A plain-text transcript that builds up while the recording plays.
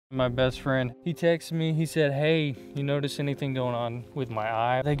My best friend, he texted me, he said, hey, you notice anything going on with my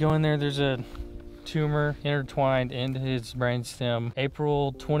eye? They go in there, there's a tumor intertwined into his brainstem.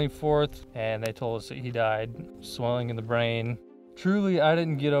 April 24th, and they told us that he died, swelling in the brain. Truly, I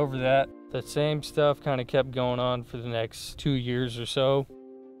didn't get over that. The same stuff kind of kept going on for the next 2 years or so.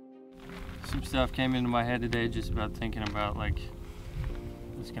 Some stuff came into my head today just about thinking about like,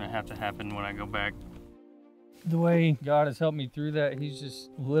 what's gonna have to happen when I go back. The way God has helped me through that, he's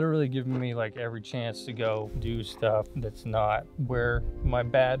just literally given me like every chance to go do stuff that's not where my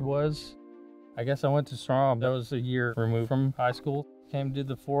bad was. I guess I went to SROM. That was a year removed from high school. Came, did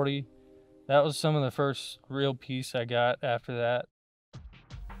the 40. That was some of the first real peace I got after that.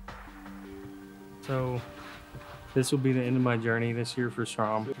 So this will be the end of my journey this year for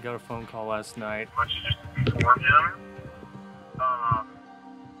SROM. I got a phone call last night. Why don't you just inform him?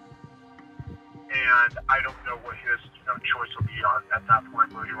 And I don't know what his choice will be on at that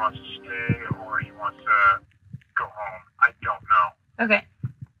point, whether he wants to stay or he wants to go home. I don't know. Okay.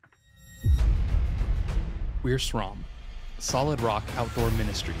 We're SROM, Solid Rock Outdoor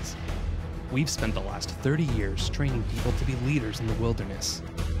Ministries. We've spent the last 30 years training people to be leaders in the wilderness.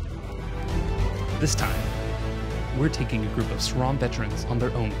 This time, we're taking a group of SROM veterans on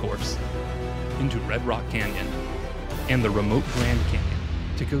their own course into Red Rock Canyon and the remote Grand Canyon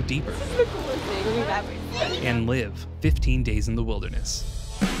to go deeper and live 15 days in the wilderness.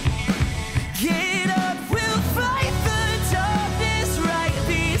 Get up, we'll fight the darkness right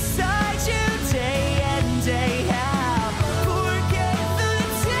beside you day in, day out. Forget the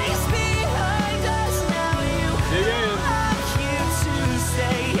days behind us now. You have you to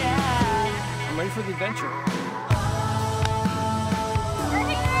say yeah. I'm ready for the adventure.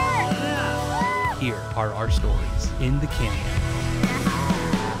 Here are our stories in the canyon.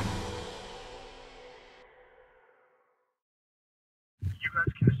 You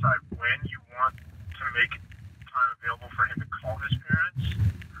guys can decide when you want to make time available for him to call his parents.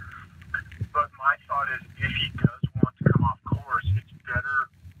 But my thought is, if he does want to come off course, it's better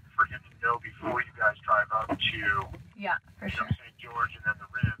for him to know before you guys drive up to St. George and then the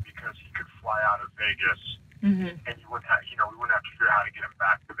Rim, because he could fly out of Vegas, and you wouldn't have, we wouldn't have to figure out how to get him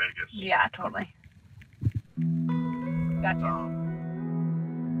back to Vegas. Yeah, totally. Gotcha.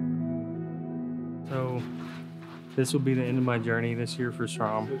 So this will be the end of my journey this year for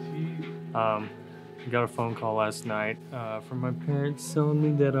SROM. I got a phone call last night from my parents telling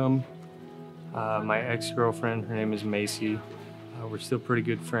me that my ex-girlfriend, her name is Macy, we're still pretty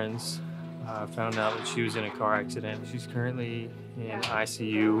good friends. I found out that she was in a car accident. She's currently in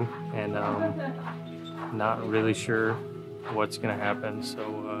ICU and not really sure what's gonna happen.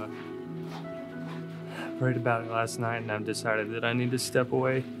 So I prayed about it last night and I've decided that I need to step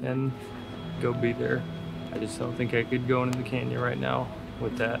away and go be there. I just don't think I could go into the canyon right now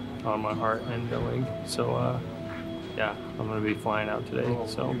with that on my heart and going. So yeah, I'm gonna be flying out today.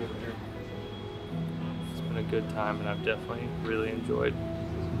 So it's been a good time and I've definitely really enjoyed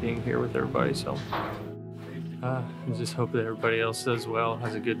being here with everybody. So I just hope that everybody else does well,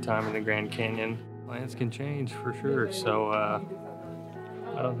 has a good time in the Grand Canyon. Plans can change for sure. So I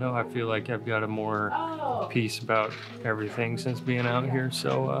don't know, I feel like I've got a more peace about everything since being out here.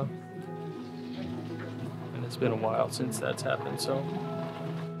 So and it's been a while since that's happened. So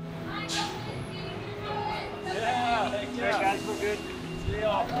yeah, thanks guys, we're good. See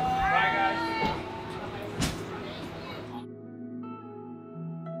y'all. Bye guys.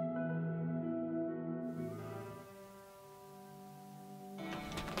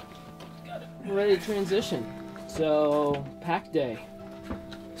 We're ready to transition. So, pack day.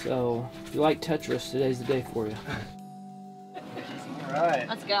 So, if you like Tetris, today's the day for you. All right.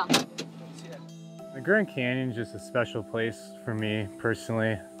 Let's go. The Grand Canyon is just a special place for me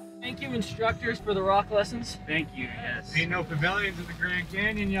personally. Thank you, instructors, for the rock lessons. thank you, yes. Ain't no pavilions in the Grand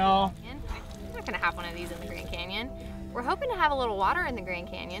Canyon, y'all. We're not gonna have one of these in the Grand Canyon. We're hoping to have a little water in the Grand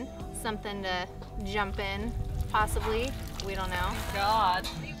Canyon. Something to jump in, possibly. We don't know. God.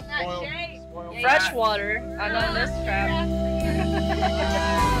 Spoiled. Fresh water. I know this trap.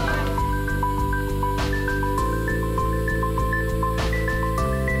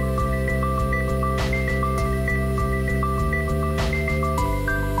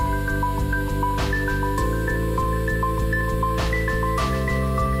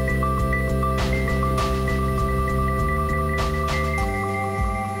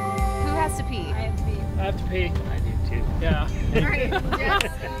 Who has to pee? I have to pee. I do too. Yeah.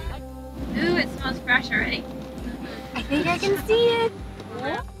 Ooh, it smells fresh already. I think I can see it.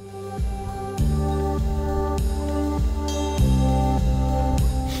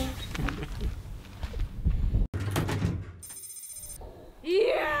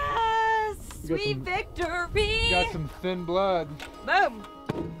 Yeah! Sweet victory! Got some thin blood. Boom!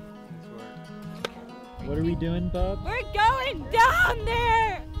 What are we doing, Bob? We're going down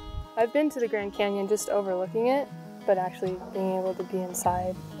there! I've been to the Grand Canyon just overlooking it, but actually being able to be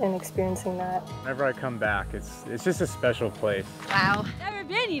inside and experiencing that. Whenever I come back, it's just a special place. Wow. Never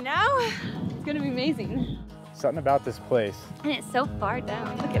been, you know? It's gonna be amazing. Something about this place. And it's so far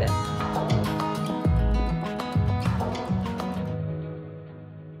down. Look at it.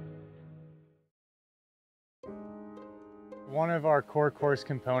 One of our core course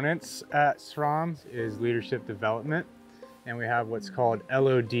components at SROM is leadership development, and we have what's called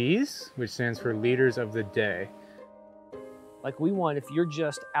LODs, which stands for Leaders of the Day. Like we want, if you're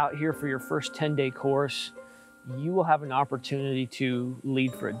just out here for your first 10-day course, you will have an opportunity to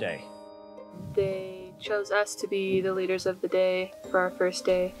lead for a day. They chose us to be the leaders of the day for our first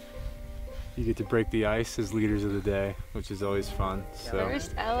day. You get to break the ice as leaders of the day, which is always fun. So.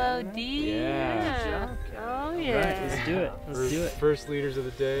 First LOD. Yeah. Oh yeah. Right, let's do it. Let's do it. First leaders of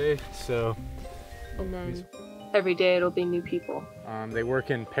the day. So. And then every day it'll be new people. They work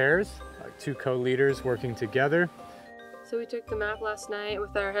in pairs, like 2 co-leaders working together. So we took the map last night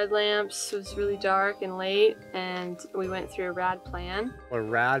with our headlamps. It was really dark and late, and we went through a RAD plan. A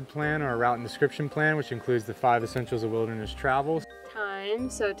RAD plan, or a route and description plan, which includes the 5 essentials of wilderness travel. Time,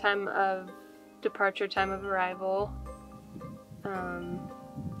 so time of departure, time of arrival,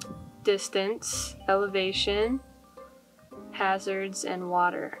 distance, elevation, hazards, and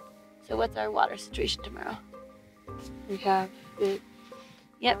water. So what's our water situation tomorrow? We have it.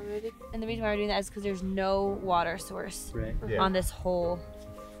 Yep. Already. And the reason why we're doing that is because there's no water source on this whole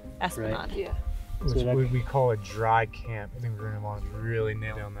esplanade. Yeah. Which we call a dry camp. I think we're going to want to really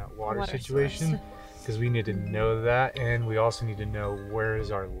nail down that water situation, because we need to know that, and we also need to know where is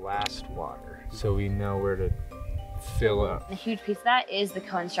our last water, so we know where to fill up. A huge piece of that is the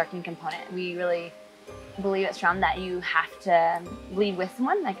co-instructing component. We really believe at SROM that you have to lead with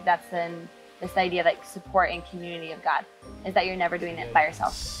someone. Like that's this idea of like support and community of God, is that you're never doing it by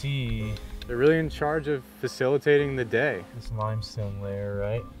yourself. See, they're really in charge of facilitating the day. This limestone layer,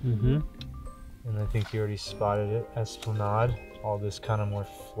 right? Mm-hmm. And I think you already spotted it, esplanade, all this kind of more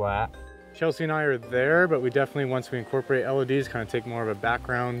flat. Chelsea and I are there, but we definitely, once we incorporate LODs, kind of take more of a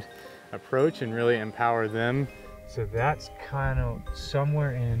background approach and really empower them. So that's kind of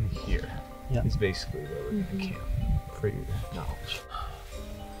somewhere in here. Yeah. Is basically where we're gonna camp, for your knowledge.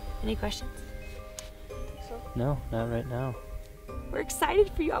 Any questions? No, not right now. We're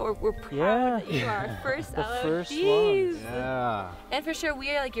excited for you. We're proud that you are our first the LODs. first one. Yeah. And for sure, we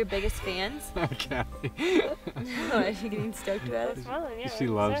are like your biggest fans. Okay. Is she getting stoked about it? She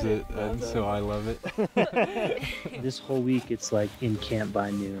loves it, and so I love it. This whole week, it's like in camp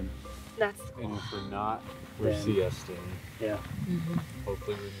by noon. That's And if we're not, we're siestaing. Yeah.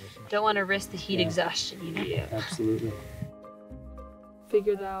 Hopefully we're doing some. Don't want to risk the heat exhaustion, you know? Yeah, absolutely.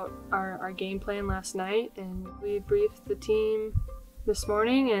 figured out our game plan last night, and we briefed the team this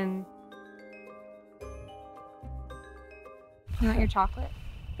morning. And you want your chocolate?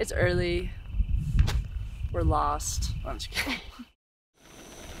 It's early. We're lost. I'm just kidding.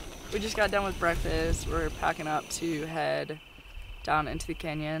 We just got done with breakfast. We're packing up to head down into the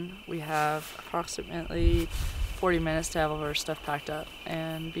canyon. We have approximately 40 minutes to have all of our stuff packed up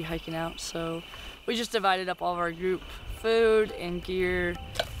and be hiking out. So we just divided up all of our group food and gear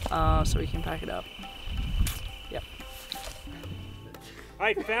so we can pack it up. Yep. All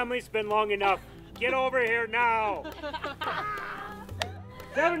right, family, it's been long enough. Get over here now.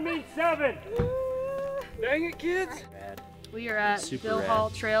 7 means 7. Dang it, kids. We are at Bill Hall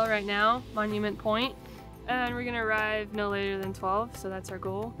Trail right now, Monument Point, and we're gonna arrive no later than 12, so that's our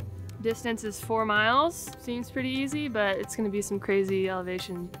goal. Distance is 4 miles. Seems pretty easy, but it's gonna be some crazy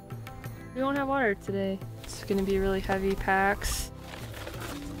elevation. We won't have water today. It's gonna be really heavy packs.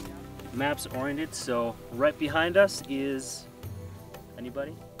 Map's oriented, so right behind us is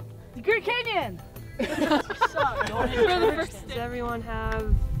anybody? The Great Canyon! Does everyone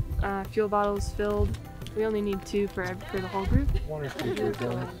have fuel bottles filled? We only need 2 for the whole group. 1 or 2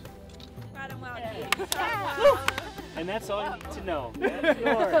 for And that's all you need to know. That's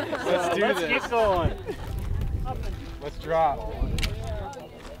yours. Let's do this. Let's Get going. Let's drop.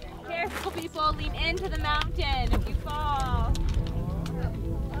 Careful, people. Lean into the mountain if you fall.